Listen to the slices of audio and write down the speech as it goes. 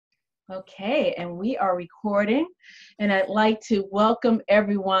Okay, and we are recording, and I'd like to welcome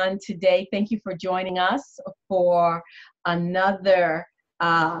everyone today. Thank you for joining us for another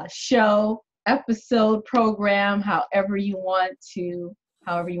show, episode, program, however you want to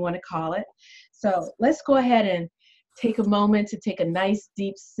call it. So let's go ahead and take a moment to take a nice,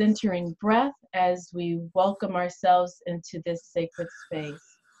 deep, centering breath as we welcome ourselves into this sacred space.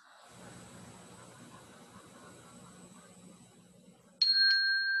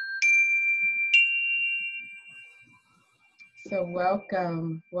 So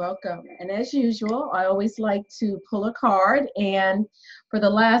welcome, welcome. And as usual, I always like to pull a card. And for the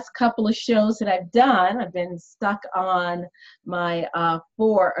last couple of shows that I've done, I've been stuck on my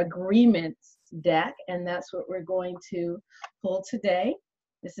 4 agreements deck. And that's what we're going to pull today.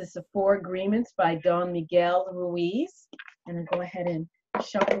 This is the 4 Agreements by Don Miguel Ruiz. And I'll go ahead and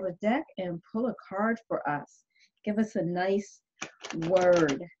shuffle the deck and pull a card for us. Give us a nice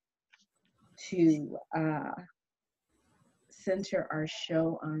word to center our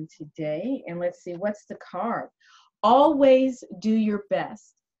show on today. And let's see, what's the card? Always do your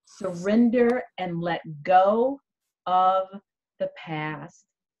best. Surrender and let go of the past.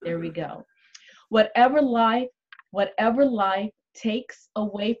 There we go. Whatever life takes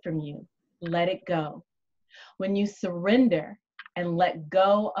away from you, let it go. When you surrender and let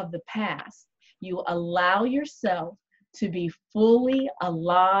go of the past, you allow yourself to be fully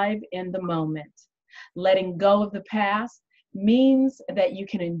alive in the moment. Letting go of the past means that you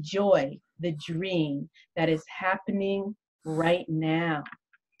can enjoy the dream that is happening right now.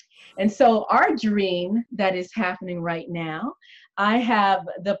 And so our dream that is happening right now, I have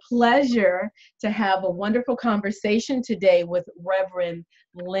the pleasure to have a wonderful conversation today with Reverend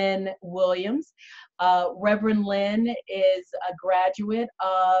Lynn Williams. Reverend Lynn is a graduate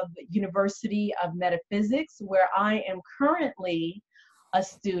of University of Metaphysics, where I am currently a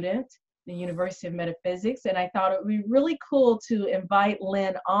student, the University of Metaphysics, and I thought it would be really cool to invite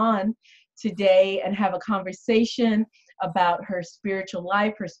Lynn on today and have a conversation about her spiritual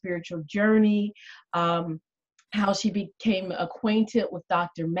life, her spiritual journey, how she became acquainted with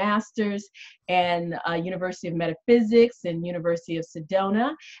Dr. Masters and University of Metaphysics and University of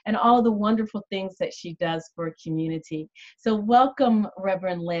Sedona, and all the wonderful things that she does for a community. So welcome,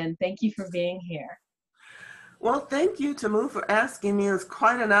 Reverend Lynn. Thank you for being here. Well, thank you, Tamu, for asking me. It was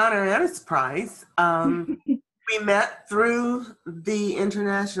quite an honor and a surprise. We met through the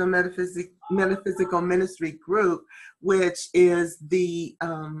International Metaphysical Ministry Group, which is the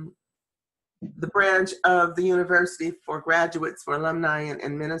branch of the university for graduates, for alumni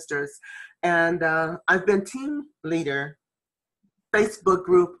and ministers. And I've been team leader, Facebook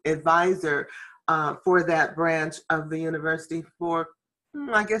group advisor for that branch of the university for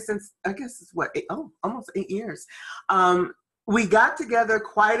I guess it's what, almost 8 years. We got together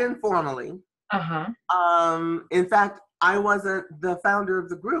quite informally. In fact, I wasn't the founder of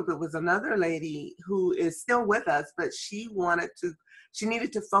the group. It was another lady who is still with us, but she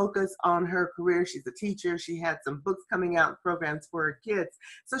needed to focus on her career. She's a teacher. She had some books coming out, programs for her kids.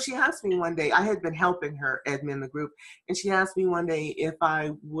 So she asked me one day, I had been helping her admin the group, and she asked me one day if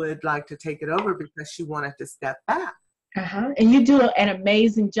I would like to take it over because she wanted to step back. And you do an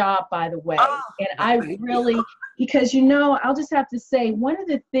amazing job, by the way. And I really, because, I'll just have to say, one of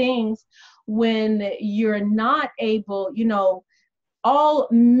the things when you're not able,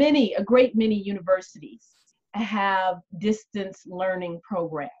 a great many universities have distance learning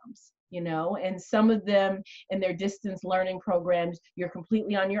programs, and some of them in their distance learning programs, you're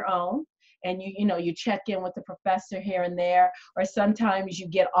completely on your own. And you check in with the professor here and there, or sometimes you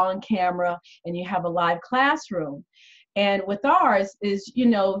get on camera and you have a live classroom. And with ours is,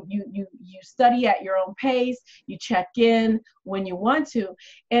 you study at your own pace, you check in when you want to,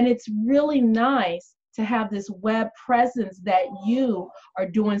 and it's really nice to have this web presence that you are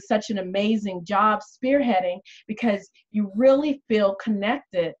doing such an amazing job spearheading, because you really feel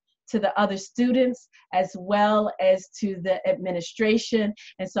connected to the other students as well as to the administration.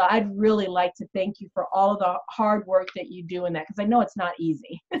 And so I'd really like to thank you for all the hard work that you do in that, because I know it's not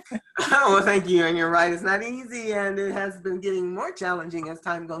easy. Well, thank you. And you're right, it's not easy, and it has been getting more challenging as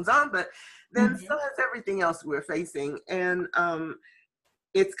time goes on, but then so has everything else we're facing. And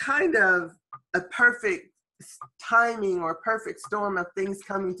it's kind of a perfect timing or perfect storm of things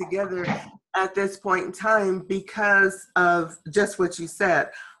coming together at this point in time because of just what you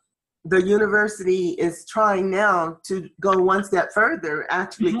said. The university is trying now to go one step further,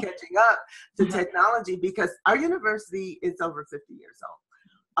 actually catching up to technology, because our university is over 50 years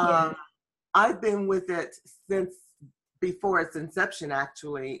old. I've been with it since before its inception,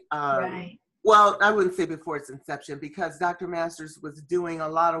 actually. Right. Well, I wouldn't say before its inception, because Dr. Masters was doing a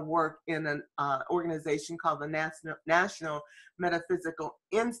lot of work in an organization called the National Metaphysical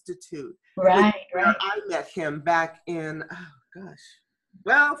Institute, which Right, where right. I met him back in, oh gosh,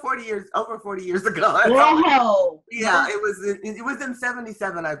 well, 40 years, over 40 years ago. Whoa. Yeah, it was in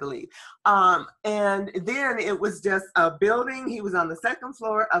 77, I believe. And then it was just a building. He was on the second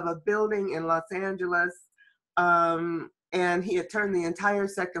floor of a building in Los Angeles. And he had turned the entire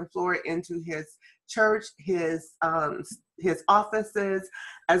second floor into his church, his offices,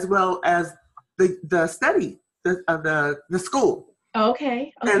 as well as the study, the school.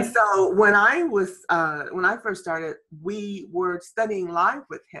 Okay. And Okay. so when I first started, we were studying live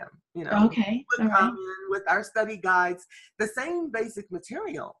with him. You know, Okay. we All would come right. in with our study guides, the same basic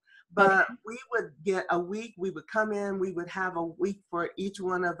material, Okay. but we would get a week. We would come in. We would have a week for each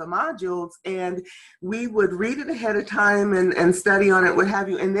one of the modules, and we would read it ahead of time and study on it, what have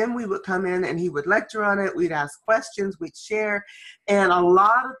you. And then we would come in, and he would lecture on it. We'd ask questions. We'd share, and a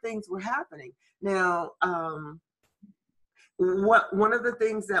lot of things were happening. Now, one of the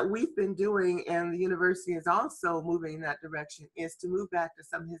things that we've been doing, and the university is also moving in that direction, is to move back to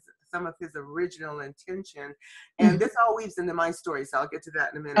some of his original intention. And this all weaves into my story, so I'll get to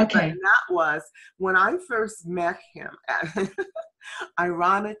that in a minute. Okay. But that was when I first met him.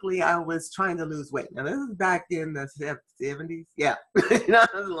 Ironically, I was trying to lose weight. Now, this is back in the 70s. Yeah, that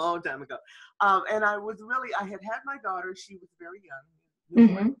was a long time ago. And I had my daughter. She was very young.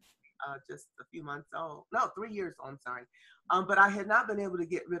 Mm-hmm. Just a few months old. No, 3 years old, I'm sorry. But I had not been able to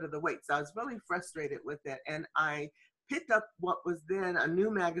get rid of the weight. So I was really frustrated with it. And I picked up what was then a new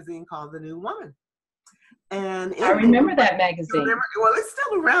magazine called The New Woman. And I remember that magazine. Well, it's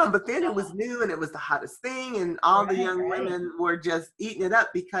still around, but then it was new and it was the hottest thing. And all the young women were just eating it up,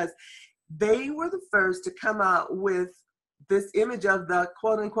 because they were the first to come out with this image of the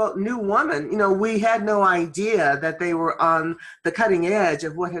quote unquote new woman. You know, we had no idea that they were on the cutting edge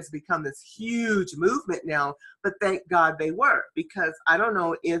of what has become this huge movement now, but thank God they were, because I don't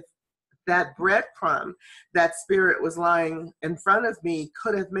know if that breadcrumb, that spirit was lying in front of me,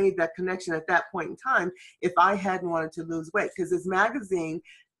 could have made that connection at that point in time if I hadn't wanted to lose weight. Because this magazine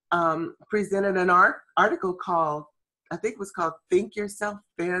presented an article called, I think it was called Think Yourself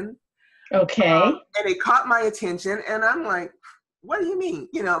Thin. Okay. And it caught my attention, and I'm like, what do you mean?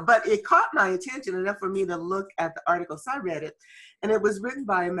 You know, but it caught my attention enough for me to look at the article. So I read it, and it was written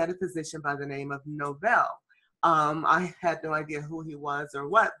by a metaphysician by the name of Nobel. I had no idea who he was or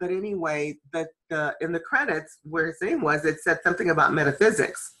what, but anyway, in the credits where his name was, it said something about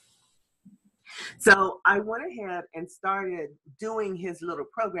metaphysics. So I went ahead and started doing his little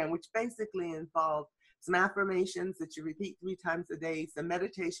program, which basically involved some affirmations that you repeat 3 times a day, some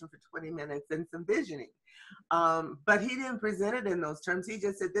meditation for 20 minutes, and some visioning. But he didn't present it in those terms. He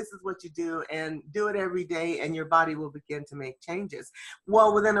just said, this is what you do, and do it every day, and your body will begin to make changes.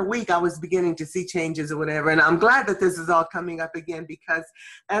 Well, within a week, I was beginning to see changes or whatever. And I'm glad that this is all coming up again, because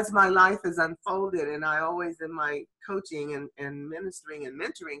as my life has unfolded, and I always in my coaching and ministering and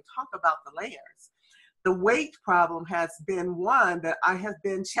mentoring talk about the layers. The weight problem has been one that I have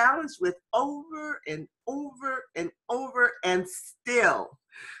been challenged with over and over and over, and still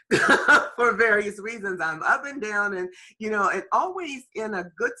for various reasons. I'm up and down, and, you know, and always in a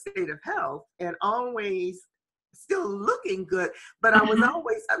good state of health, and always still looking good. But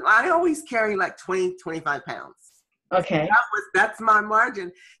I always carry like 20, 25 pounds. Okay. That's my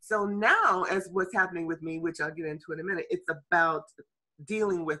margin. So now, as what's happening with me, which I'll get into in a minute, it's about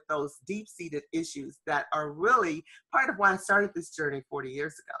dealing with those deep-seated issues that are really part of why I started this journey 40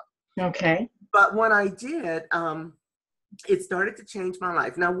 years ago. Okay. But when I did, it started to change my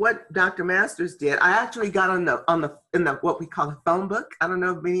life. Now, what Dr. Masters did, I actually got in the what we call a phone book. I don't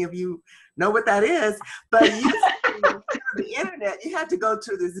know if many of you know what that is, but the internet, you had to go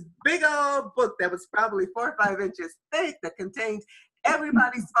to this big old book that was probably 4 or 5 inches thick, that contained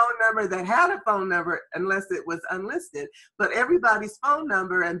everybody's phone number that had a phone number, unless it was unlisted, but everybody's phone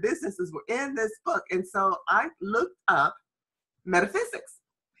number and businesses were in this book. And so I looked up metaphysics,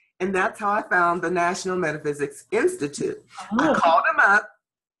 and that's how I found the National Metaphysics Institute. I called them up.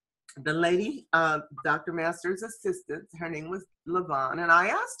 The lady, Dr. Masters' assistant, her name was Levon, and I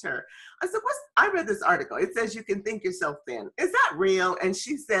asked her, I said, I read this article. It says you can think yourself thin. Is that real? And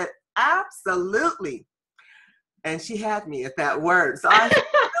she said, absolutely. And she had me at that word. So I said,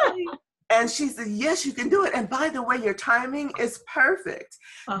 really? And she said, yes, you can do it. And by the way, your timing is perfect,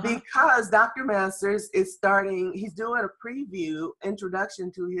 because Dr. Masters is he's doing a preview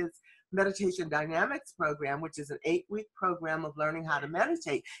introduction to his meditation dynamics program, which is an 8-week program of learning how to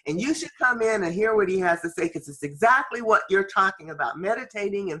meditate. And you should come in and hear what he has to say, because it's exactly what you're talking about,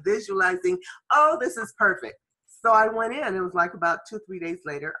 meditating and visualizing. Oh, this is perfect. So I went in. It was like about 2-3 days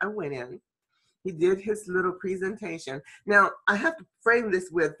later, I went in. He did his little presentation. Now, I have to frame this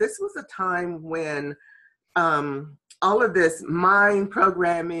with, this was a time when all of this mind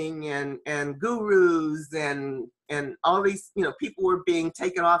programming and gurus and all these, people were being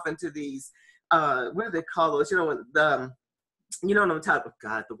taken off into these, what do they call those? You know what I'm talking about?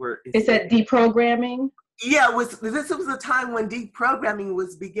 God, the word is. Is that deprogramming? Yeah, this was a time when deprogramming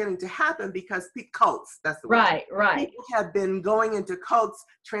was beginning to happen, because cults, that's the word. Right. People have been going into cults.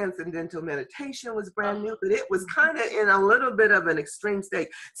 Transcendental meditation was brand new, but it was kind of in a little bit of an extreme state.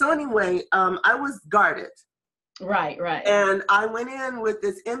 So anyway, I was guarded. Right. And I went in with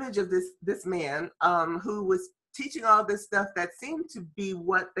this image of this man who was teaching all this stuff that seemed to be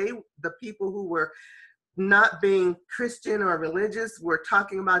what the people who were not being Christian or religious were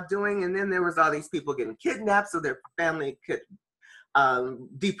talking about doing. And then there was all these people getting kidnapped so their family could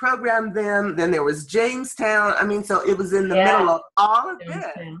deprogram them. Then there was Jamestown. I mean, so it was in the middle of all of this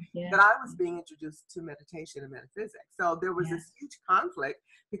that I was being introduced to meditation and metaphysics. So there was this huge conflict,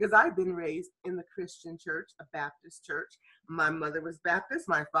 because I'd been raised in the Christian church, a Baptist church. My mother was Baptist,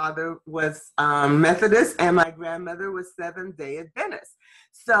 my father was Methodist, and my grandmother was Seventh-day Adventist.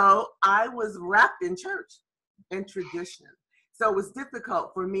 So I was wrapped in church and tradition. So it was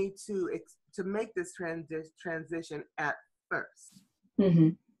difficult for me to make this transition at first. Mm-hmm.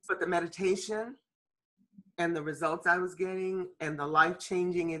 But the meditation and the results I was getting and the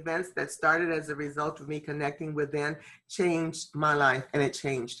life-changing events that started as a result of me connecting within changed my life, and it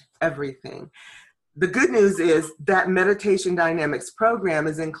changed everything. The good news is that meditation dynamics program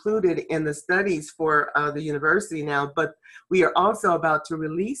is included in the studies for the university now, but we are also about to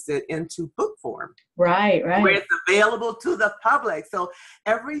release it into book form. Right. Where it's available to the public. So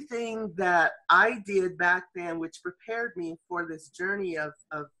everything that I did back then, which prepared me for this journey of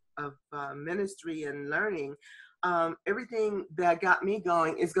ministry and learning, everything that got me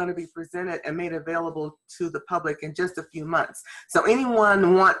going is going to be presented and made available to the public in just a few months. So anyone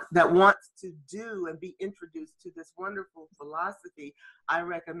that wants to do and be introduced to this wonderful philosophy, I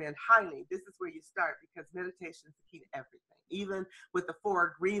recommend highly. This is where you start, because meditation is the key to everything. Even with the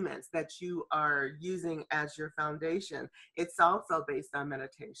 4 agreements that you are using as your foundation, it's also based on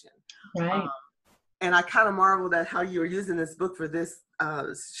meditation. Right. And I kind of marveled at how you were using this book for this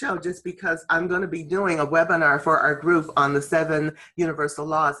show, just because I'm going to be doing a webinar for our group on the 7 universal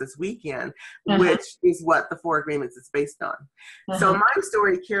laws this weekend, which is what the 4 agreements is based on. So my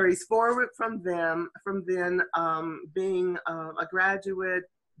story carries forward from then being a graduate,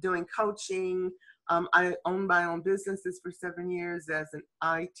 doing coaching. I owned my own businesses for 7 years as an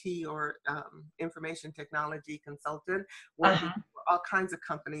IT or information technology consultant, working for all kinds of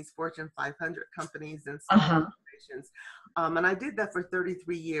companies, Fortune 500 companies and small corporations. And I did that for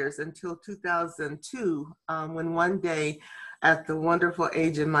 33 years until 2002, when one day at the wonderful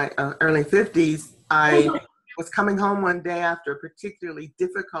age in my early 50s, I was coming home one day after a particularly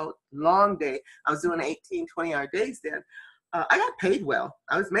difficult, long day. I was doing 18, 20-hour days then. I got paid well.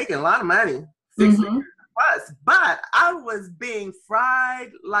 I was making a lot of money. 6 figures plus, but I was being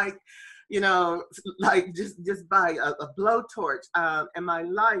fried like just by a blowtorch, and my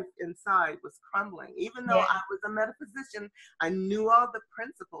life inside was crumbling. Even though I was a metaphysician, I knew all the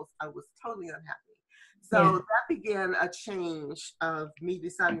principles, I was totally unhappy. So that began a change of me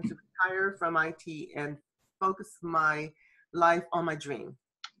deciding to retire from IT and focus my life on my dream.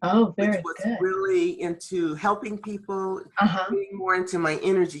 Oh, very which was good. really into helping people, being more into my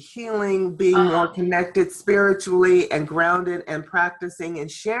energy healing, being more connected spiritually and grounded, and practicing and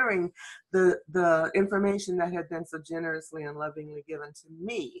sharing the information that had been so generously and lovingly given to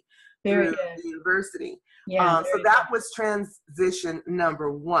me through the university. So that was transition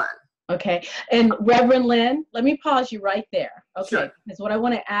number 1. Okay. And Reverend Lynn, let me pause you right there. Okay. Sure. Because what I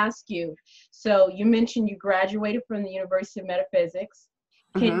want to ask you, so you mentioned you graduated from the University of Metaphysics.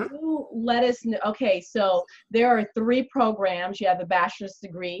 Can you let us know? Okay, so there are 3 programs. You have a bachelor's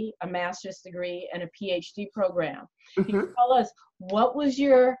degree, a master's degree, and a PhD program. Can you tell us, what was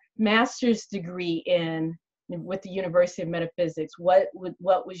your master's degree in with the University of Metaphysics? What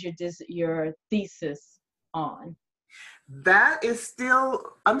was your thesis on? That is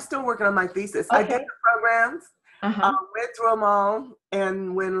I'm still working on my thesis. Okay. I did the programs. Went through them all,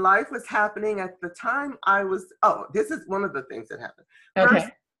 and when life was happening at the time, this is one of the things that happened.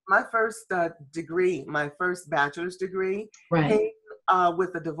 My first degree, my first bachelor's degree, came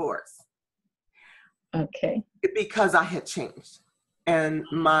with a divorce. Okay. Because I had changed. And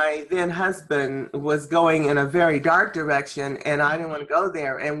my then husband was going in a very dark direction, and I didn't want to go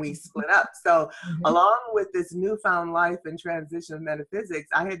there, and we split up. So along with this newfound life and transition of metaphysics,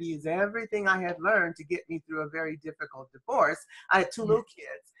 I had to use everything I had learned to get me through a very difficult divorce. I had two little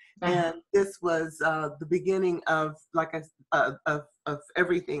kids, and this was the beginning of, like of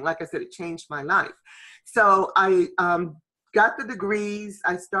everything. Like I said, it changed my life. So I got the degrees.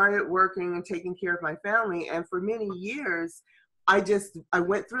 I started working and taking care of my family, and for many years, I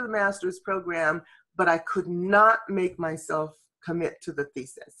went through the master's program, but I could not make myself commit to the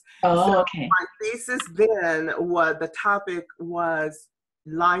thesis. Oh, so okay. my thesis then the topic was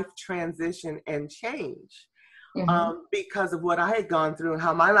life transition and change. Because of what I had gone through and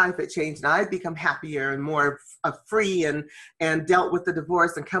how my life had changed, and I had become happier and more free and dealt with the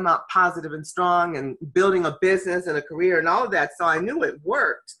divorce and come out positive and strong and building a business and a career and all of that. So I knew it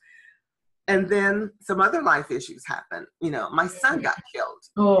worked. And then some other life issues happened. You know, my son got killed.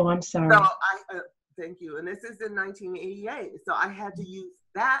 Oh, I'm sorry. So thank you. And this is in 1988. So I had to use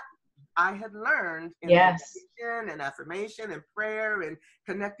that I had learned in meditation and affirmation and prayer and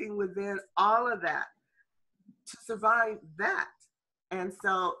connecting within, all of that to survive that. And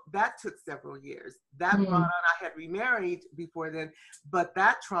so that took several years. That brought on, I had remarried before then, but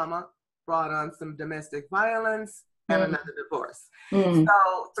that trauma brought on some domestic violence and another divorce.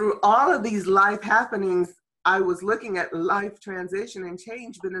 So through all of these life happenings, I was looking at life transition and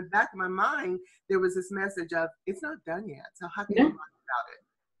change, but in the back of my mind, there was this message of, it's not done yet. So how can you write about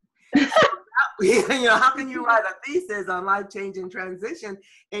it? You know, how can you write a thesis on life change and transition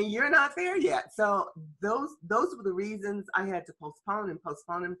and you're not there yet? So those were the reasons I had to postpone and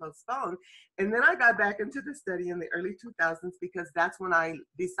postpone and postpone. And then I got back into the study in the early 2000s because that's when I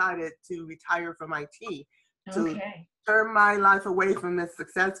decided to retire from IT, to turn my life away from this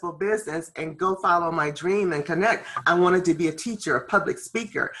successful business and go follow my dream and connect. I wanted to be a teacher, a public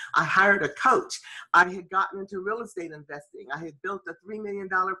speaker. I hired a coach. I had gotten into real estate investing. I had built a $3 million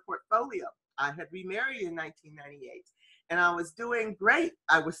portfolio. I had remarried in 1998 and I was doing great.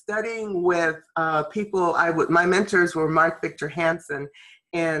 I was studying with people. My mentors were Mark Victor Hansen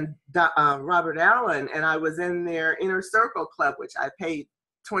and Robert Allen, and I was in their inner circle club, which I paid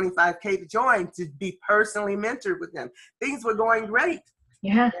 $25K to join to be personally mentored with them. Things were going great.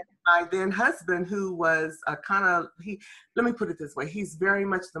 Yeah. My then husband, who was let me put it this way, he's very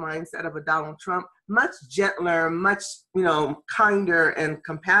much the mindset of a Donald Trump, much gentler, much, kinder and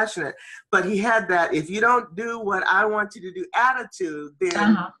compassionate. But he had that, if you don't do what I want you to do attitude,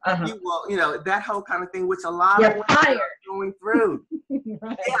 then you will, that whole kind of thing, which a lot of women are going through.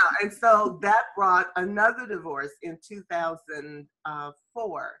 Right. Yeah, and so that brought another divorce in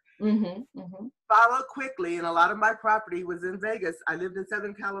 2004. Followed quickly, and a lot of my property was in Vegas. I lived in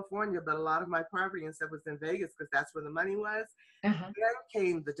Southern California, but a lot of my property and stuff was in Vegas because that's where the money was. Then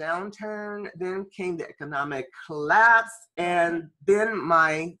came the downturn, then came the economic collapse, and then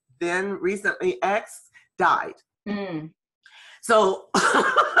my then recently ex died. So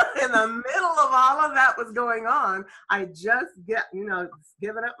in the middle of all of that was going on, I just given up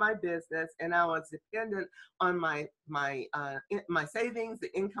my business, and I was dependent on my savings,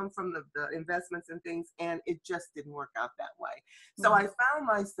 the income from the investments and things, and it just didn't work out that way. So I found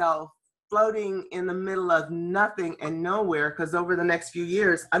myself floating in the middle of nothing and nowhere, because over the next few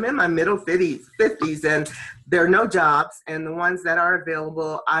years, I'm in my middle 50s, and there are no jobs, and the ones that are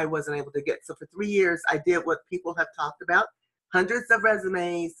available, I wasn't able to get. So for 3 years, I did what people have talked about, hundreds of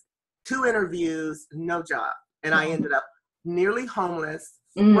resumes, 2 interviews, no job. And I ended up nearly homeless,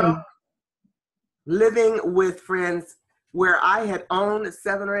 living with friends where I had owned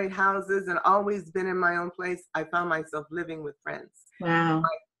 7 or 8 houses and always been in my own place. I found myself living with friends. Wow.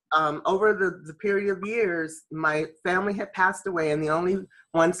 Over the period of years, my family had passed away, and the only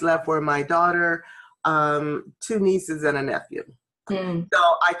ones left were my daughter, 2 nieces, and a nephew. So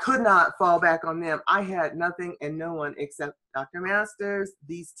I could not fall back on them. I had nothing and no one except Dr. Masters,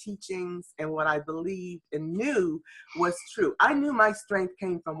 these teachings, and what I believed and knew was true. I knew my strength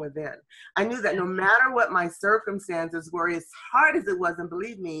came from within. I knew that no matter what my circumstances were, as hard as it was, and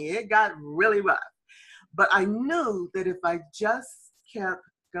believe me, it got really rough. But I knew that if I just kept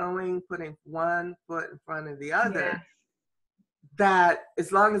going, putting one foot in front of the other, that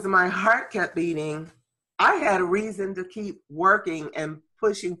as long as my heart kept beating, I had a reason to keep working and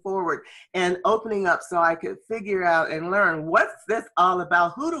pushing forward and opening up so I could figure out and learn, what's this all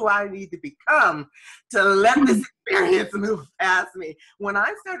about? Who do I need to become to let this experience move past me? When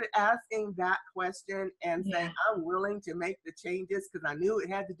I started asking that question and saying, I'm willing to make the changes because I knew it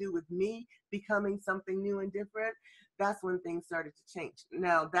had to do with me becoming something new and different, that's when things started to change.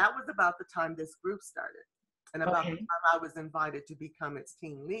 Now, that was about the time this group started. And about the Okay. time I was invited to become its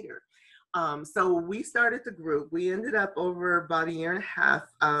team leader. So we started the group. We ended up over about a year and a half,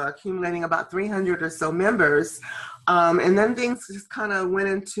 accumulating about 300 or so members. And then things just kind of went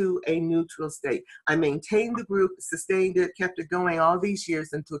into a neutral state. I maintained the group, sustained it, kept it going all these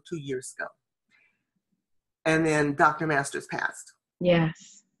years until 2 years ago. And then Dr. Masters passed.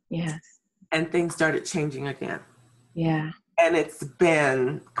 Yes. Yes. And things started changing again. Yeah. And it's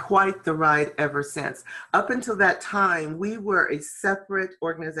been quite the ride ever since. Up until that time, we were a separate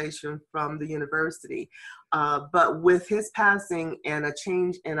organization from the university. But with his passing and a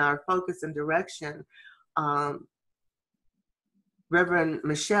change in our focus and direction, Reverend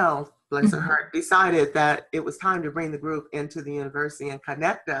Michelle, bless her heart, decided that it was time to bring the group into the university and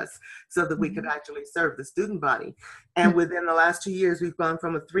connect us so that we could actually serve the student body. And within the last 2 years, we've gone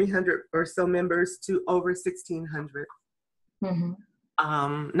from 300 or so members to over 1,600.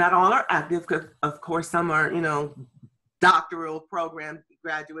 Not all are active, because of course some are, doctoral program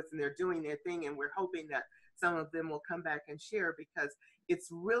graduates, and they're doing their thing, and we're hoping that some of them will come back and share, because it's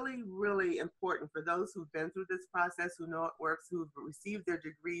really, really important for those who've been through this process, who know it works, who've received their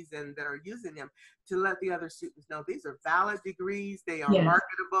degrees and that are using them, to let the other students know these are valid degrees, they are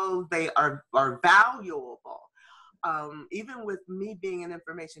marketable, they are valuable. Even with me being in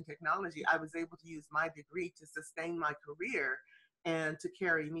information technology, I was able to use my degree to sustain my career and to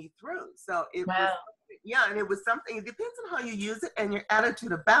carry me through. So it was, and it was something, it depends on how you use it and your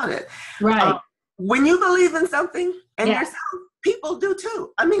attitude about it. Right. When you believe in something and yourself, people do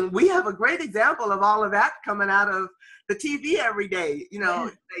too. I mean, we have a great example of all of that coming out of the TV every day.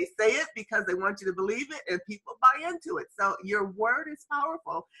 They say it because they want you to believe it, and people buy into it. So your word is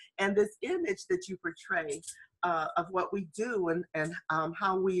powerful, and this image that you portray of what we do and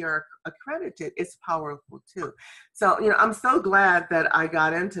how we are accredited is powerful too. So, I'm so glad that I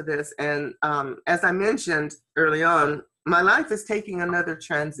got into this. And as I mentioned early on, my life is taking another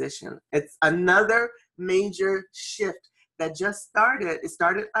transition. It's another major shift that just started. It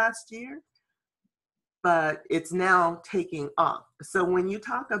started last year, but it's now taking off. So when you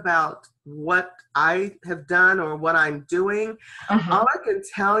talk about what I have done or what I'm doing, all I can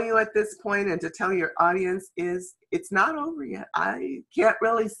tell you at this point, and to tell your audience, is it's not over yet. I can't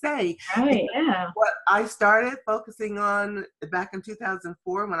really say. Right, What I started focusing on back in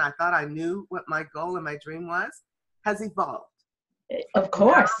 2004, when I thought I knew what my goal and my dream was, has evolved. Of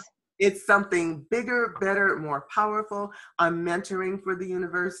course. Now it's something bigger, better, more powerful. I'm mentoring for the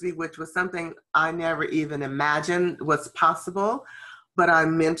university, which was something I never even imagined was possible, but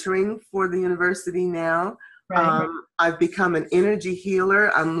I'm mentoring for the university now. Right. I've become an energy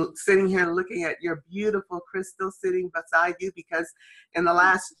healer. I'm sitting here looking at your beautiful crystal sitting beside you, because in the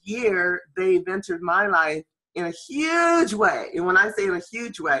last year, they've entered my life in a huge way. And when I say in a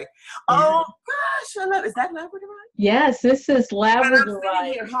huge way, oh gosh, I love, is that labradorite? Yes, this is labradorite. And I'm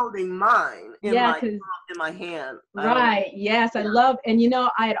sitting here holding mine in my hand. Right, yes, I love, and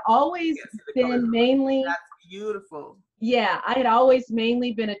I had always been mainly, that's beautiful. Yeah, I had always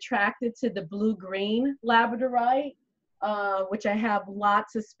mainly been attracted to the blue-green labradorite, which I have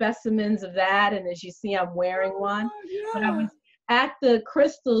lots of specimens of that, and as you see, I'm wearing one. But I was at the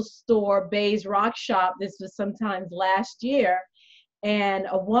crystal store, Bay's Rock Shop, this was sometimes last year, and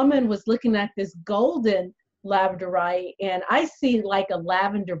a woman was looking at this golden labradorite, and I see like a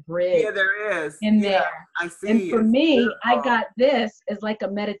lavender bridge there is in there. I see. And for me, beautiful. I got this as like a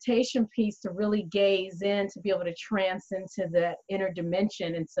meditation piece to really gaze in, to be able to transcend to the inner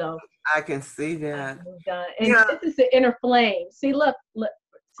dimension. And so I can see that. And this is the inner flame. See, look,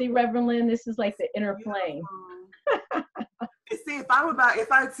 see, Reverend Lynn, this is like the inner flame. See, if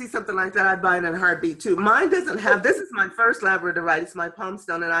I see something like that, I'd buy it in a heartbeat too. Mine doesn't have, this is my first labradorite. It's my palm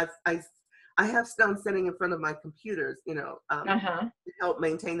stone, and I have stones sitting in front of my computers, to help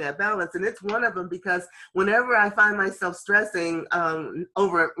maintain that balance. And it's one of them, because whenever I find myself stressing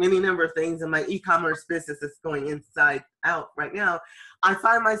over any number of things, and my e-commerce business is going inside out right now, I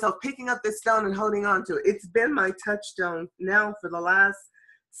find myself picking up this stone and holding on to it. It's been my touchstone now for the last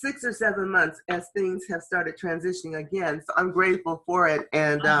 6 or 7 months, as things have started transitioning again. So I'm grateful for it.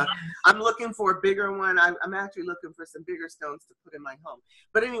 And I'm looking for a bigger one. I'm actually looking for some bigger stones to put in my home.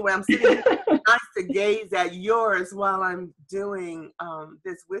 But anyway, I'm sitting here nice to gaze at yours while I'm doing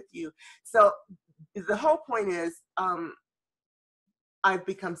this with you. So the whole point is, I've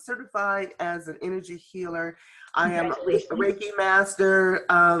become certified as an energy healer. I am a Reiki master.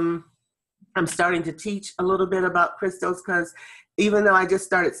 I'm starting to teach a little bit about crystals, because even though I just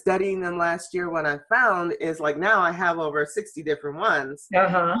started studying them last year, what I found is, like, now I have over 60 different ones.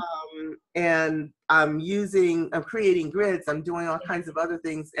 And I'm creating grids, I'm doing all kinds of other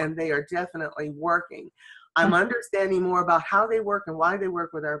things, and they are definitely working. I'm understanding more about how they work and why they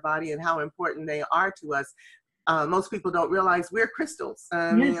work with our body and how important they are to us. Most people don't realize we're crystals.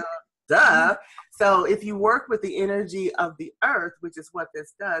 I mean, Yes. duh. So if you work with the energy of the earth, which is what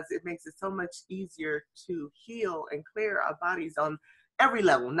this does, it makes it so much easier to heal and clear our bodies on every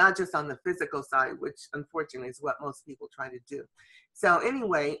level, not just on the physical side, which unfortunately is what most people try to do. So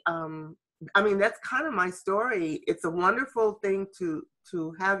anyway, I mean, that's kind of my story. It's a wonderful thing to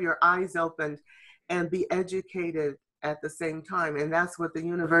have your eyes opened and be educated at the same time. And that's what the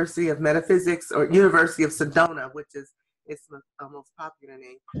University of Metaphysics, or University of Sedona, which is its most popular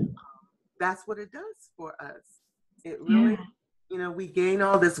name, that's what it does for us. It really, you know, we gain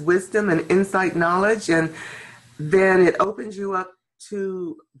all this wisdom and insight knowledge, and then it opens you up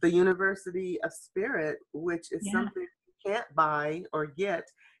to the University of Spirit, which is something you can't buy or get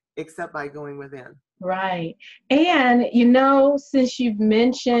except by going within. Right. And, you know, since you've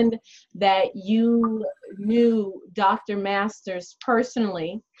mentioned that you knew Dr. Masters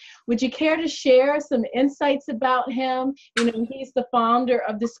personally, would you care to share some insights about him? You know, he's the founder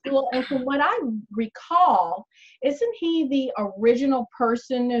of the school. And from what I recall, isn't he the original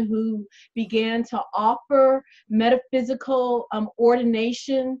person who began to offer metaphysical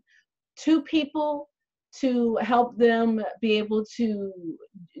ordination to people to help them be able to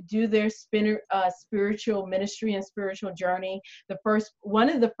do their spiritual ministry and spiritual journey? One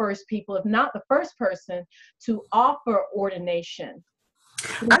of the first people, if not the first person, to offer ordination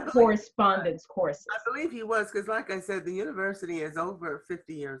through correspondence courses. I believe he was, because like I said, the university is over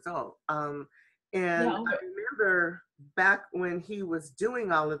 50 years old. And I remember back when he was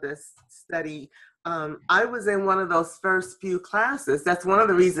doing all of this study, I was in one of those first few classes. That's one of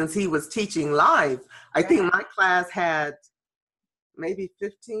the reasons he was teaching live. I think my class had maybe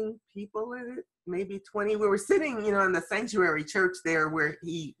 15 people in it, maybe 20. We were sitting, you know, in the sanctuary church there where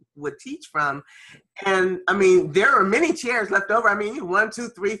he would teach from. And I mean, there were many chairs left over. I mean, 1, 2,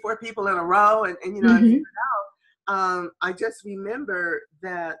 3, 4 people in a row. And you know, and I just remember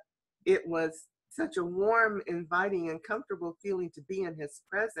that it was such a warm, inviting, and comfortable feeling to be in his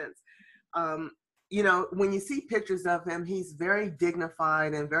presence. You know, when you see pictures of him, he's very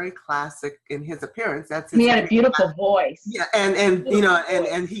dignified and very classic in his appearance. That's his. He had a beautiful voice. Yeah, and you know,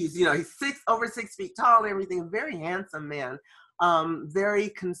 and he's, you know, he's over 6 feet tall and everything. Very handsome man. Very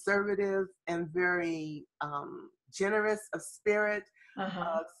conservative and very generous of spirit.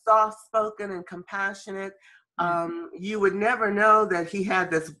 Soft-spoken and compassionate. You would never know that he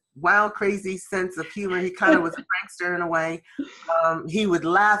had this wild, crazy sense of humor. He kind of was a prankster in a way. He would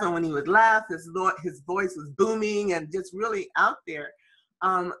laugh, and when he would laugh, his voice was booming and just really out there.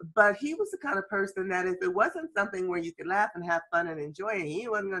 But he was the kind of person that if it wasn't something where you could laugh and have fun and enjoy it, he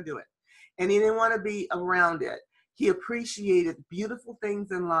wasn't going to do it. And he didn't want to be around it. He appreciated beautiful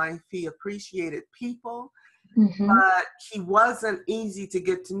things in life. He appreciated people, but he wasn't easy to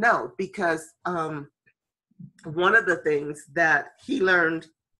get to know, because one of the things that he learned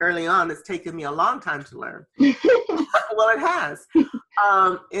early on, has taken me a long time to learn. Well, it has,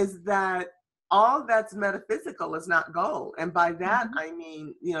 is that all that's metaphysical is not gold. And by that, I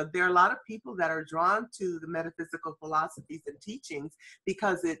mean, you know, there are a lot of people that are drawn to the metaphysical philosophies and teachings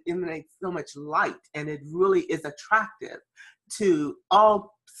because it emanates so much light, and it really is attractive to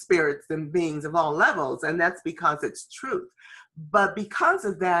all spirits and beings of all levels. And that's because it's truth. But because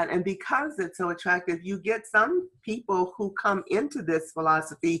of that, and because it's so attractive, you get some people who come into this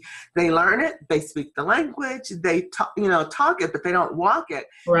philosophy, they learn it, they speak the language, they talk, you know, talk it, but they don't walk it.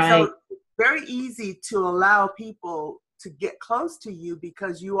 Right. So it's very easy to allow people to get close to you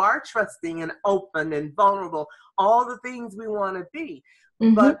because you are trusting and open and vulnerable, all the things we want to be.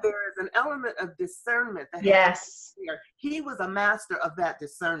 But there is an element of discernment that happens here. He was a master of that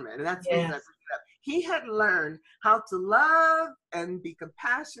discernment, and that's the reason I bring it up. He had learned how to love and be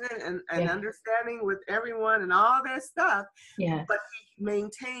compassionate and understanding with everyone and all their stuff. But he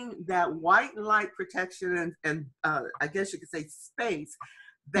maintained that white light protection and I guess you could say space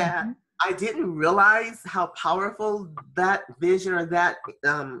that I didn't realize how powerful that vision or that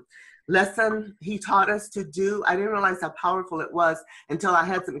lesson he taught us to do. I didn't realize how powerful it was until I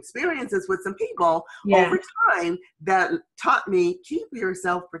had some experiences with some people over time that taught me, keep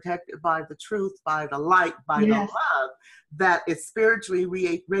yourself protected by the truth, by the light, by the love that is spiritually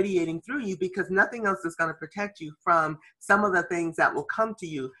radiating through you, because nothing else is going to protect you from some of the things that will come to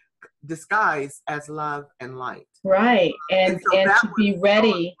you disguised as love and light. Right. And so to be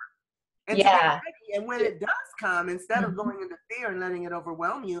ready. and to be Yeah. ready. And when it does come, instead of going into fear and letting it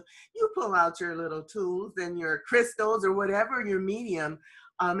overwhelm you, you pull out your little tools and your crystals or whatever your medium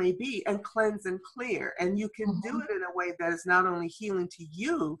may be, and cleanse and clear. And you can do it in a way that is not only healing to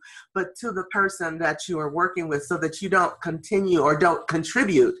you, but to the person that you are working with, so that you don't continue or don't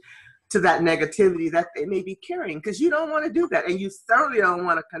contribute to that negativity that they may be carrying, because you don't want to do that. And you certainly don't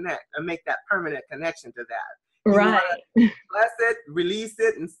want to connect and make that permanent connection to that. You Right. bless it, release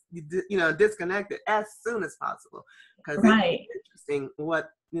it, and disconnect it as soon as possible. Because Right. it's interesting what,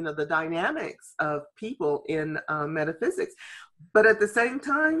 the dynamics of people in metaphysics. But at the same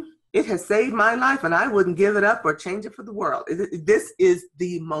time, it has saved my life, and I wouldn't give it up or change it for the world. This is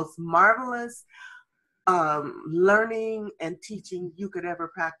the most marvelous learning and teaching you could ever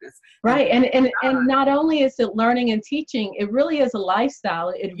practice. Right. And not only is it learning and teaching, it really is a lifestyle.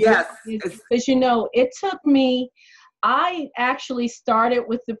 It yes, really is, because it took me, I actually started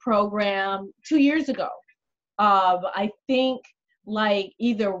with the program 2 years ago. I think like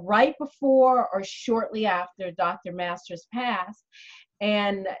either right before or shortly after Dr. Masters passed.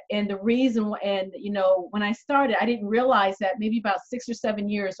 And the reason, and when I started, I didn't realize that maybe about 6 or 7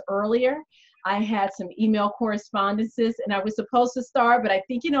 years earlier, I had some email correspondences, and I was supposed to start, but I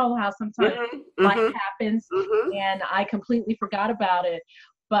think how sometimes life happens, and I completely forgot about it.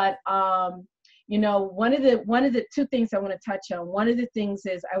 But one of the two things I want to touch on. One of the things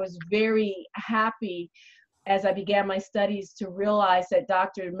is I was very happy as I began my studies to realize that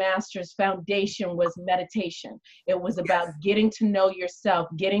Dr. Master's foundation was meditation. It was about getting to know yourself,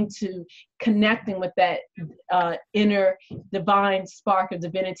 getting to connecting with that inner divine spark of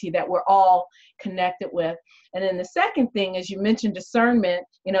divinity that we're all connected with. And then the second thing is, you mentioned discernment.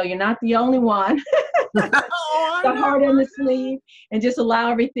 You're not the only one. The heart on the sleeve, and just allow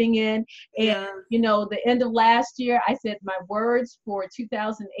everything in. And, the end of last year, I said my words for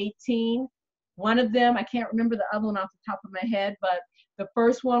 2018. One of them, I can't remember the other one off the top of my head, but the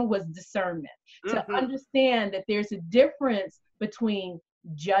first one was discernment. To understand that there's a difference between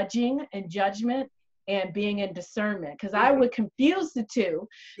judging and judgment and being in discernment, because I would confuse the two.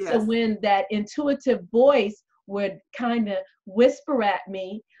 So when that intuitive voice would kind of whisper at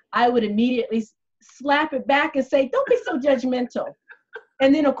me, I would immediately slap it back and say, don't be so judgmental.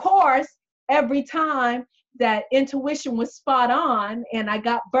 And then, of course, every time that intuition was spot on and I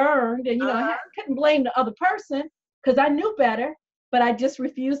got burned, and I couldn't blame the other person because I knew better, but I just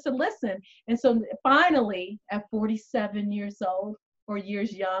refused to listen. And so finally, at 47 years old, or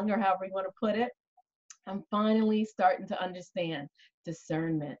years young, or however you want to put it, I'm finally starting to understand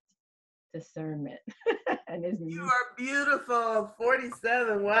discernment. And you are beautiful.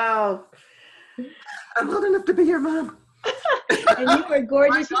 47. Wow. I'm old enough to be your mom. And you are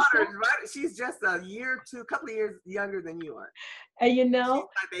gorgeous. My daughter, right? She's just a couple of years younger than you are. And she's my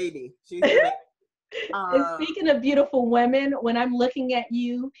baby. She's my baby. And speaking of beautiful women, when I'm looking at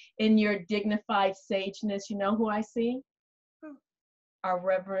you in your dignified sageness, you know who I see? Our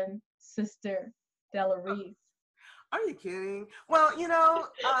Reverend Sister Della Reese. Are you kidding? Well,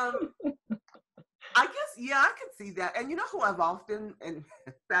 I guess, I could see that. And you know who I've often, in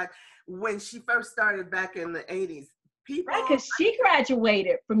fact, when she first started back in the 80s, people. Right, because she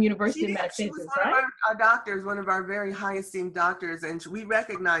graduated from University of Metaphysics, she was one of our doctors, one of our very high esteemed doctors, and we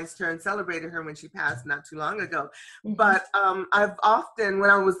recognized her and celebrated her when she passed not too long ago. But I've often,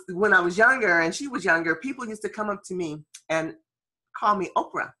 when I was younger and she was younger, people used to come up to me and call me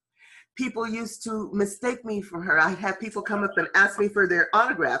Oprah. People used to mistake me for her. I'd have people come up and ask me for their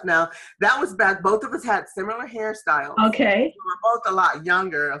autograph. Now, that was back, both of us had similar hairstyles. Okay. We were both a lot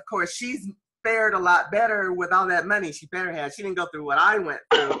younger. Of course, she's fared a lot better with all that money she better had. She didn't go through what I went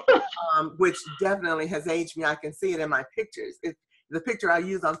through, which definitely has aged me. I can see it in my pictures. The picture I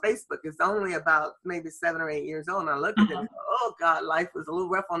use on Facebook is only about maybe 7 or 8 years old. And I look at it and go, oh God, life was a little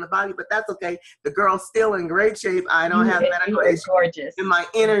rough on the body, but that's okay. The girl's still in great shape. I don't have medical issues. Gorgeous. And my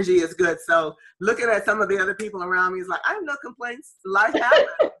energy is good. So looking at some of the other people around me is like, I have no complaints. Life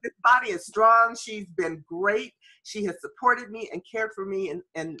happens. This body is strong. She's been great. She has supported me and cared for me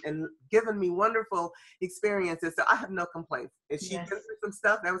and given me wonderful experiences. So I have no complaints. If she went through some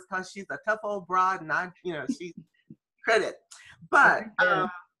stuff, that was because she's a tough old broad, and she's credit. But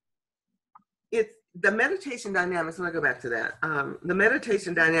it's the meditation dynamics. I want to go back to that. The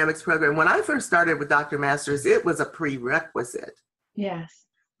meditation dynamics program, when I first started with Dr. Masters, it was a prerequisite. Yes.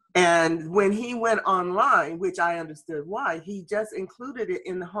 And when he went online, which I understood why, he just included it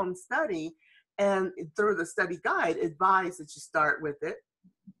in the home study, and through the study guide advised that you start with it.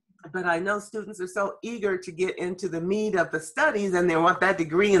 But I know students are so eager to get into the meat of the studies, and they want that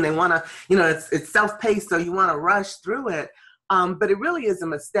degree, and they want to, it's self-paced, so you want to rush through it. but it really is a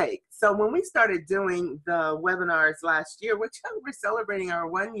mistake. So when we started doing the webinars last year, which we're celebrating our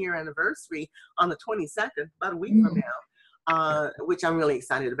 1-year anniversary on the 22nd, about a week from now, which I'm really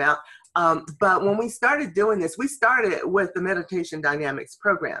excited about. But when we started doing this, we started with the Meditation Dynamics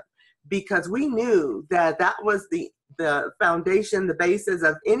program, because we knew that that was the foundation, the basis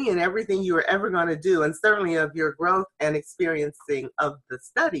of any and everything you were ever going to do, and certainly of your growth and experiencing of the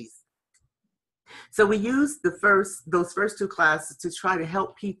studies. So we used those first 2 classes to try to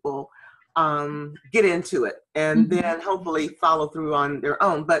help people get into it, and then hopefully follow through on their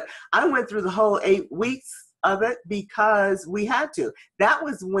own. But I went through the whole 8 weeks of it because we had to. That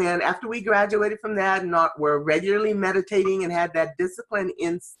was when, after we graduated from that and were regularly meditating and had that discipline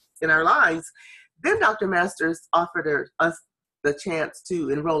in our lives, then Dr. Masters offered us the chance to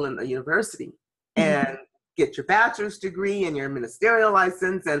enroll in the university and get your bachelor's degree and your ministerial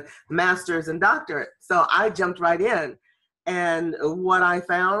license and master's and doctorate. So I jumped right in. And what I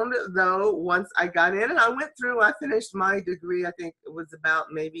found, though, once I got in and I finished my degree, I think it was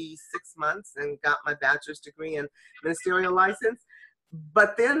about maybe 6 months, and got my bachelor's degree and ministerial license.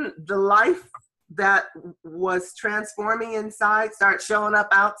 But then the life that was transforming inside started showing up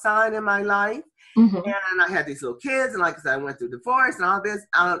outside in my life. And I had these little kids, and like I said, I went through divorce and all this.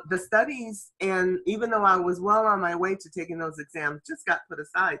 The studies, and even though I was well on my way to taking those exams, just got put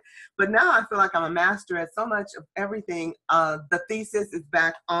aside. But now I feel like I'm a master at so much of everything. The thesis is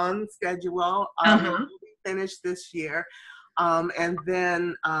back on schedule. Will be finished this year. And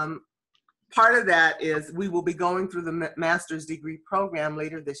then part of that is we will be going through the master's degree program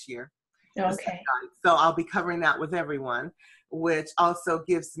later this year. Okay. So I'll be covering that with everyone, which also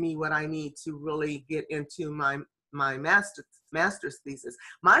gives me what I need to really get into my master's thesis.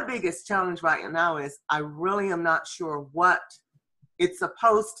 My biggest challenge right now is I really am not sure what it's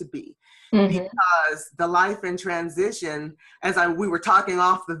supposed to be, because the life in transition, as we were talking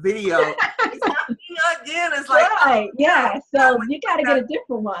off the video, it's happening again. It's like, right, yeah. So you got to get a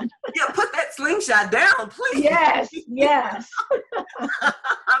different one. Yeah, put that slingshot down, please. Yes.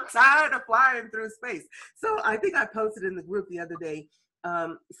 I'm tired of flying through space. So I think I posted in the group the other day,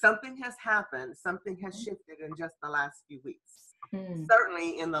 something has happened, something has shifted in just the last few weeks.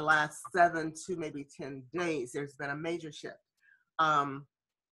 Certainly in the last 7 to maybe 10 days, there's been a major shift.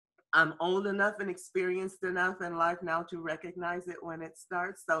 I'm old enough and experienced enough in life now to recognize it when it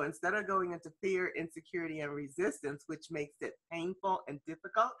starts. So instead of going into fear, insecurity, and resistance, which makes it painful and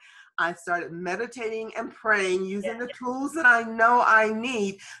difficult, I started meditating and praying, using the tools that I know I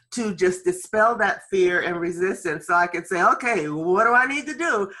need to just dispel that fear and resistance, so I could say, okay, what do I need to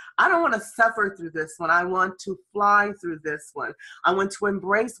do? I don't want to suffer through this one. I want to fly through this one. I want to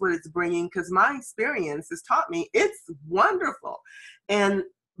embrace what it's bringing, because my experience has taught me it's wonderful. And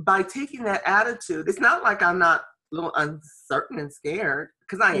by taking that attitude, it's not like I'm not a little uncertain and scared,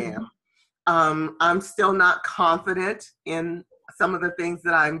 because I am. I'm still not confident in some of the things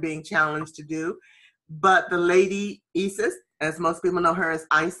that I'm being challenged to do. But the lady Isis, as most people know her as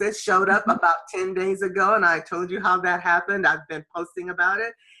Isis, showed up about 10 days ago, and I told you how that happened. I've been posting about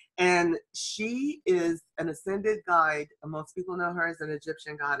it. And she is an ascended guide. Most people know her as an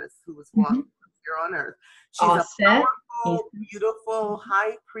Egyptian goddess who was walking here on earth. She's a powerful, beautiful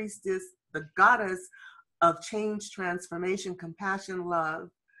high priestess, the goddess of change, transformation, compassion, love,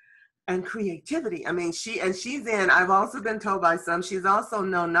 and creativity. I mean, she's in, I've also been told by some, she's also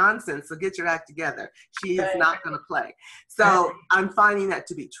no nonsense, so get your act together. She is not going to play. So I'm finding that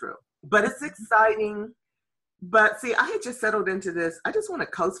to be true. But it's exciting. But see, I had just settled into this. I just want to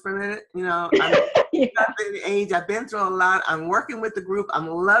coast for a minute. You know, I'm at the age, I've been through a lot. I'm working with the group. I'm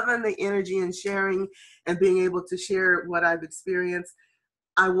loving the energy and sharing and being able to share what I've experienced.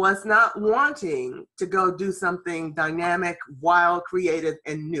 I was not wanting to go do something dynamic, wild, creative,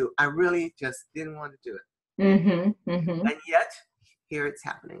 and new. I really just didn't want to do it. And yet, here it's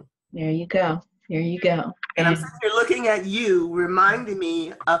happening. There you go. There you go. And I'm sitting here looking at you, reminding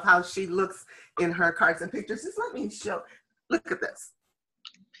me of how she looks in her cards and pictures. Just let me show. Look at this.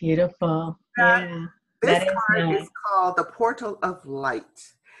 Beautiful. This card is called the Portal of Light.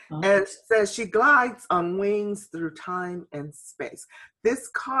 And it says she glides on wings through time and space. This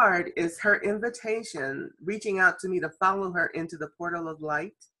card is her invitation, reaching out to me to follow her into the portal of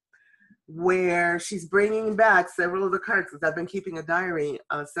light, where she's bringing back several of the cards, because I've been keeping a diary.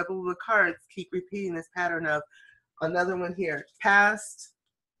 Several of the cards keep repeating this pattern of another one here, past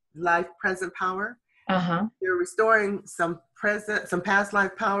life, present power. You're restoring some past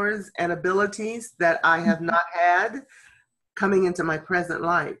life powers and abilities that I have not had coming into my present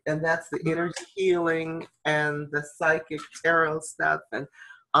life. And that's the energy healing and the psychic tarot stuff and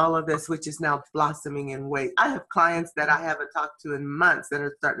all of this, which is now blossoming in ways. I have clients that I haven't talked to in months that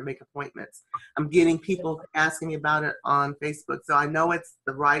are starting to make appointments. I'm getting people asking me about it on Facebook, so I know it's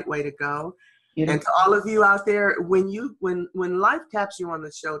the right way to go. Beautiful. And to all of you out there, when life taps you on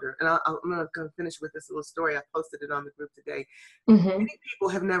the shoulder, and I'm going to finish with this little story. I posted it on the group today. Many people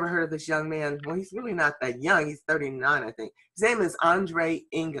have never heard of this young man. Well, he's really not that young. He's 39, I think. His name is Andre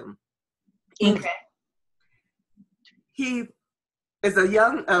Ingham. Okay. He is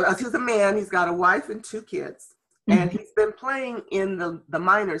he's a man. He's got a wife and 2 kids. And he's been playing in the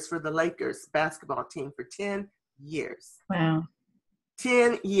minors for the Lakers basketball team for 10 years. Wow.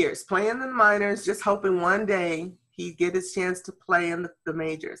 10 years playing in the minors, just hoping one day he'd get his chance to play in the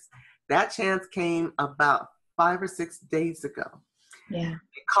majors. That chance came about 5 or 6 days ago. Yeah.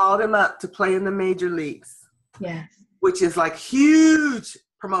 They called him up to play in the major leagues. Yes. Which is like huge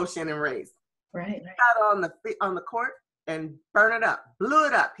promotion and raise. Right. He got on the court and burn it up, blew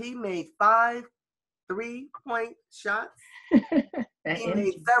it up. He made 5 3-point shots. He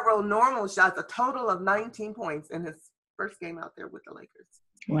made several normal shots, a total of 19 points in his first game out there with the Lakers.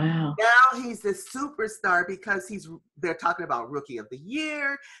 Wow. Now he's this superstar because they're talking about Rookie of the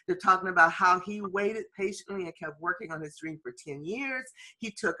Year. They're talking about how he waited patiently and kept working on his dream for 10 years.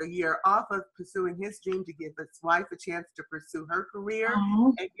 He took a year off of pursuing his dream to give his wife a chance to pursue her career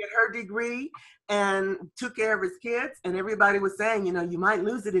and get her degree, and took care of his kids. And everybody was saying, you might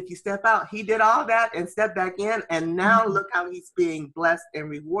lose it if you step out. He did all that and stepped back in. And now look how he's being blessed and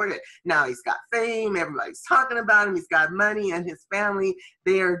rewarded. Now he's got fame. Everybody's talking about him. He's got money, and his family,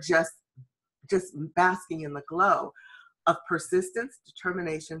 they are just basking in the glow of persistence,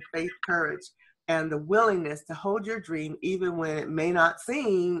 determination, faith, courage, and the willingness to hold your dream even when it may not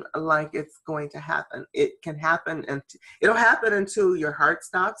seem like it's going to happen. It can happen, and it'll happen until your heart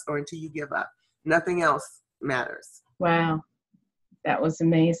stops or until you give up. Nothing else matters. Wow. That was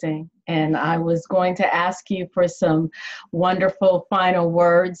amazing. And I was going to ask you for some wonderful final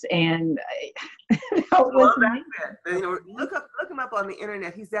words, and that's it. Look him up on the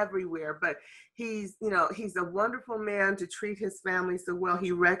internet. He's everywhere, but he's a wonderful man to treat his family so well.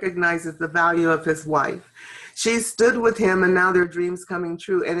 He recognizes the value of his wife. She stood with him, and now their dreams coming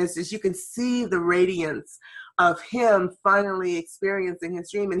true. And it's just, you can see the radiance of him finally experiencing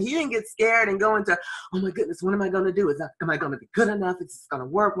his dream. And he didn't get scared and go into, oh my goodness, what am I going to do? Am I going to be good enough? Is this going to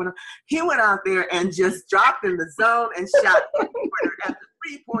work? He went out there and just dropped in the zone and shot three-pointer after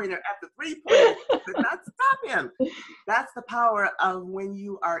three-pointer after three-pointer. Could not stop him. That's the power of when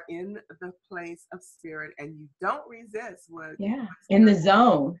you are in the place of spirit and you don't resist. In the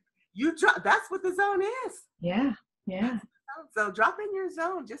zone. That's what the zone is. Yeah. So drop in your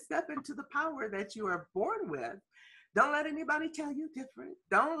zone. Just step into the power that you are born with. Don't let anybody tell you different.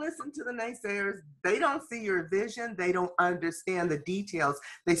 Don't listen to the naysayers. They don't see your vision. They don't understand the details.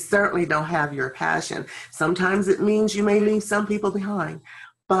 They certainly don't have your passion. Sometimes it means you may leave some people behind,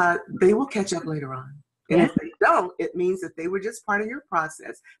 but they will catch up later on. And if they don't, it means that they were just part of your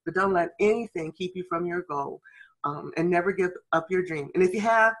process. But don't let anything keep you from your goal, and never give up your dream. And if you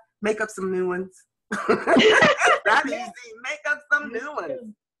have, make up some new ones. That easy. Make up some new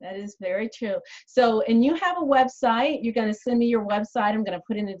ones. That is very true. So, and you have a website. You're going to send me your website. I'm going to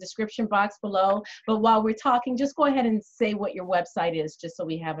put in the description box below. But while we're talking, just go ahead and say what your website is, just so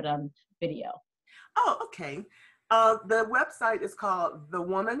we have it on video. Oh, okay. The website is called The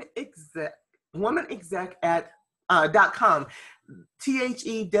Woman Exec at .com.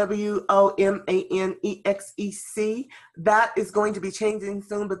 THEWOMANEXEC. That is going to be changing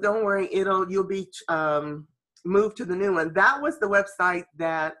soon, but don't worry, you'll be moved to the new one. That was the website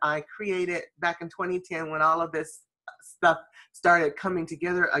that I created back in 2010 when all of this stuff started coming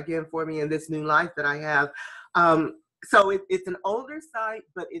together again for me in this new life that I have. So it's an older site,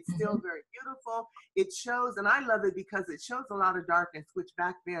 but it's still very beautiful. It shows, and I love it because it shows a lot of darkness, which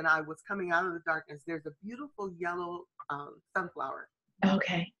back then I was coming out of the darkness. There's a beautiful yellow sunflower.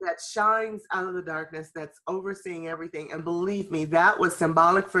 Okay. That shines out of the darkness, that's overseeing everything. And believe me, that was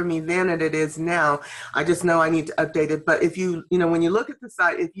symbolic for me then and it is now. I just know I need to update it. But if when you look at the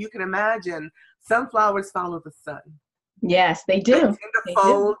site, if you can imagine, sunflowers follow the sun. Yes, they do. They tend to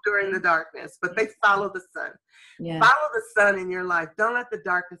fold during the darkness, but they follow the sun. Yeah. Follow the sun in your life. Don't let the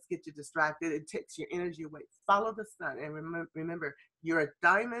darkness get you distracted. It takes your energy away. Follow the sun. And remember, you're a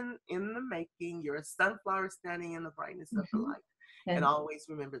diamond in the making. You're a sunflower standing in the brightness of the light. And always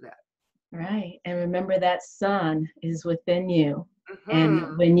remember that. Right. And remember that sun is within you.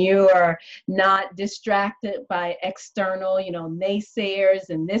 And when you are not distracted by external, naysayers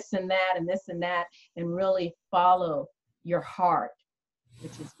and this and that and this and that, and really follow your heart,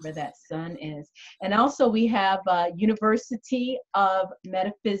 which is where that sun is. And also we have University of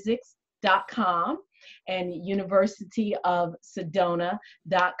Metaphysics.com and University of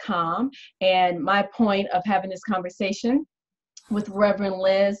Sedona.com. And my point of having this conversation with Reverend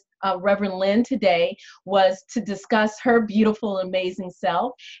Lynn today was to discuss her beautiful, amazing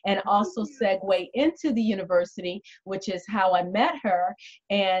self, and also segue into the university, which is how I met her.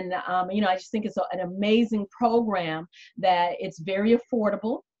 And I just think it's an amazing program that it's very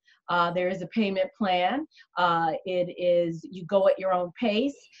affordable. There is a payment plan. It is, you go at your own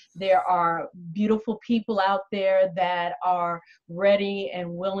pace. There are beautiful people out there that are ready and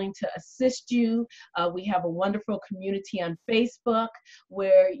willing to assist you. We have a wonderful community on Facebook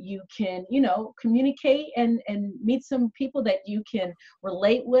where you can, communicate and meet some people that you can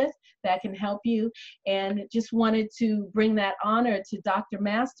relate with that can help you. And just wanted to bring that honor to Dr.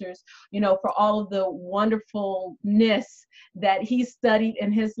 Masters, for all of the wonderfulness that he studied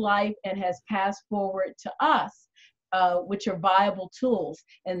in his life and has passed forward to us, which are viable tools,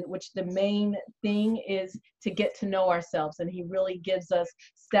 and which the main thing is to get to know ourselves. And he really gives us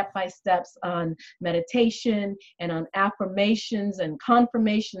step-by-steps on meditation and on affirmations and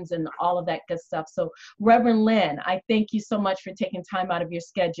confirmations and all of that good stuff. So Reverend Lynn, I thank you so much for taking time out of your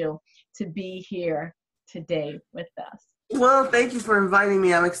schedule to be here today with us. Well, thank you for inviting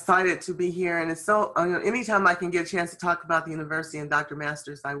me. I'm excited to be here. And it's so, anytime I can get a chance to talk about the university and Dr.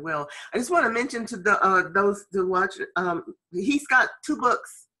 Masters, I will. I just want to mention to those to watch, he's got 2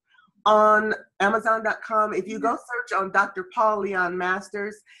 books on Amazon.com. If you go search on Dr. Paul Leon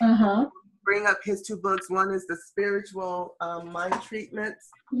Masters, bring up his 2 books. One is The Spiritual Mind Treatments.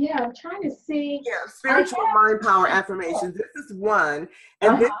 Yeah, I'm trying to see. Yeah, Spiritual Mind Power Affirmations. This is one.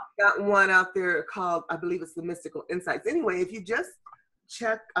 And then we got one out there called, I believe it's The Mystical Insights. Anyway, if you just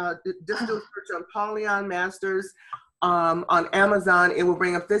check, just do a search on Paul Leon Masters on Amazon, it will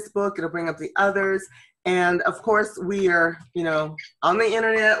bring up this book. It'll bring up the others. And of course, we are, on the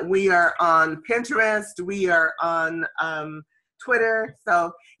internet. We are on Pinterest. We are on Twitter.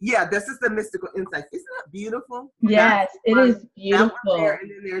 So yeah, this is The Mystical Insights. Isn't that beautiful? Yes, it is beautiful. There,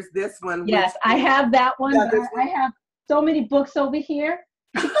 and then there's this one. Yes, I have that one. Yeah, I have so many books over here.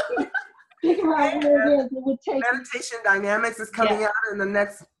 Figure out where it is. It would take. Meditation Dynamics is coming out in the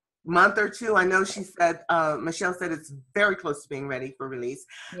next month or 2. I know she said, Michelle said it's very close to being ready for release.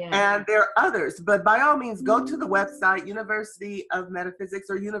 Yeah. And there are others, but by all means, go to the website, University of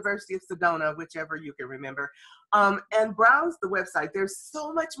Metaphysics or University of Sedona, whichever you can remember, and browse the website. There's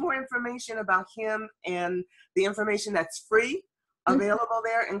so much more information about him and the information that's free available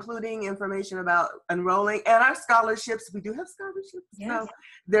there, including information about enrolling and our scholarships. We do have scholarships. Yes. So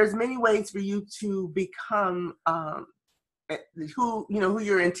there's many ways for you to become who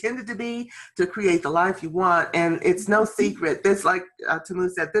you're intended to be, to create the life you want. And it's no secret. This, like Tamu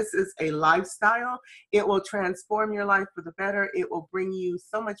said, this is a lifestyle. It will transform your life for the better. It will bring you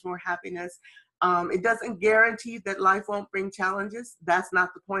so much more happiness. It doesn't guarantee that life won't bring challenges. That's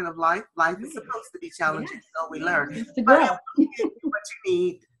not the point of life. Life is supposed to be challenging, so we learn. But it will give you what you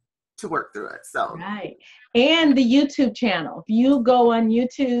need to work through it. So right. And the YouTube channel. If you go on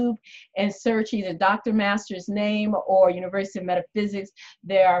YouTube and search either Dr. Masters' name or University of Metaphysics,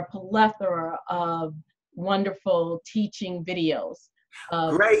 there are a plethora of wonderful teaching videos.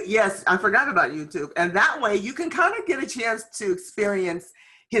 Great. Yes, I forgot about YouTube. And that way you can kind of get a chance to experience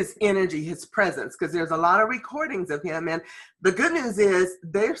his energy, his presence, because there's a lot of recordings of him. And the good news is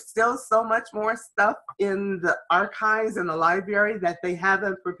there's still so much more stuff in the archives and the library that they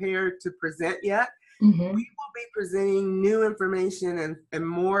haven't prepared to present yet. We will be presenting new information and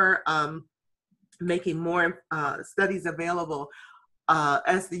more, making more studies available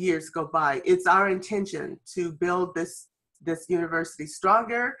as the years go by. It's our intention to build this university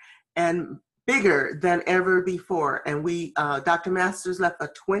stronger and bigger than ever before. And we, Dr. Masters left a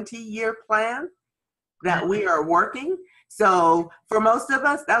 20-year plan that we are working. So for most of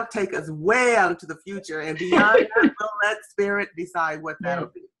us, that'll take us way out into the future, and beyond that, we'll let spirit decide what that'll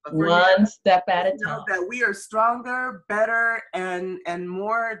be. One step at a time. That we are stronger, better, and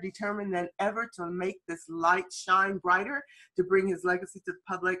more determined than ever to make this light shine brighter, to bring his legacy to the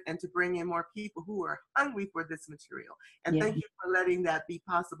public, and to bring in more people who are hungry for this material. And thank you for letting that be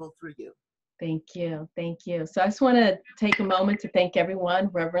possible through you. Thank you. Thank you. So I just want to take a moment to thank everyone,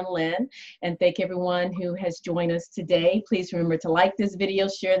 Reverend Lynn, and thank everyone who has joined us today. Please remember to like this video,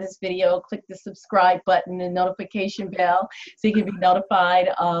 share this video, click the subscribe button and notification bell so you can be notified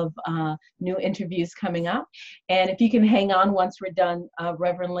of new interviews coming up. And if you can hang on once we're done,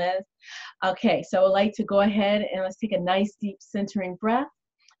 Reverend Lynn. Okay, so I'd like to go ahead and let's take a nice deep centering breath.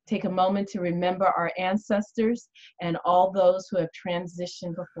 take a moment to remember our ancestors and all those who have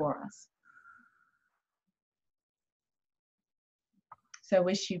transitioned before us. So I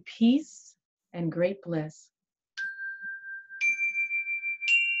wish you peace and great bliss.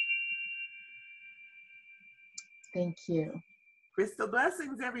 Thank you. Crystal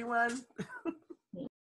blessings, everyone.